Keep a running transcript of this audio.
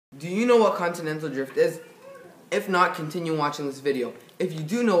Do you know what continental drift is? If not, continue watching this video. If you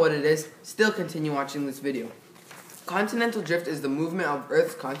do know what it is, still continue watching this video. Continental drift is the movement of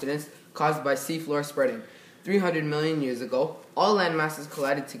Earth's continents caused by seafloor spreading. 300 million years ago, all land masses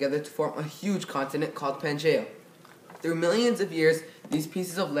collided together to form a huge continent called Pangaea. Through millions of years, these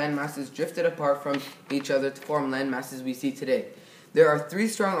pieces of land masses drifted apart from each other to form land masses we see today. There are three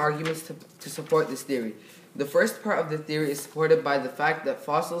strong arguments to support this theory. The first part of the theory is supported by the fact that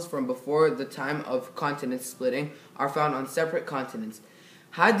fossils from before the time of continent splitting are found on separate continents.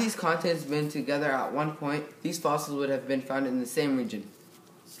 Had these continents been together at one point, these fossils would have been found in the same region.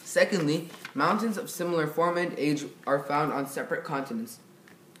 Secondly, mountains of similar form and age are found on separate continents.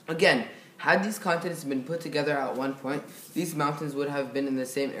 Again, had these continents been put together at one point, these mountains would have been in the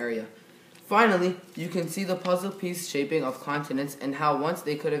same area. Finally, you can see the puzzle piece shaping of continents and how once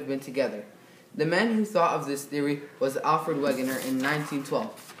they could have been together. The man who thought of this theory was Alfred Wegener in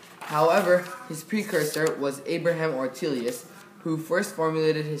 1912. However, his precursor was Abraham Ortelius, who first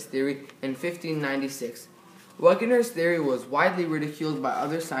formulated his theory in 1596. Wegener's theory was widely ridiculed by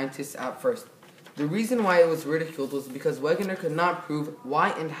other scientists at first. The reason why it was ridiculed was because Wegener could not prove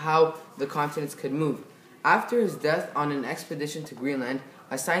why and how the continents could move. After his death on an expedition to Greenland,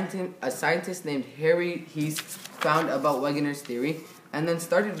 a scientist named Harry Heese found about Wegener's theory and then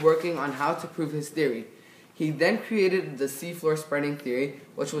started working on how to prove his theory. He then created the seafloor spreading theory,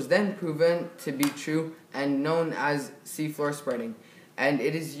 which was then proven to be true and known as seafloor spreading, and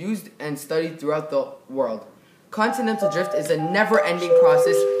it is used and studied throughout the world. Continental drift is a never-ending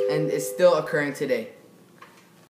process and is still occurring today.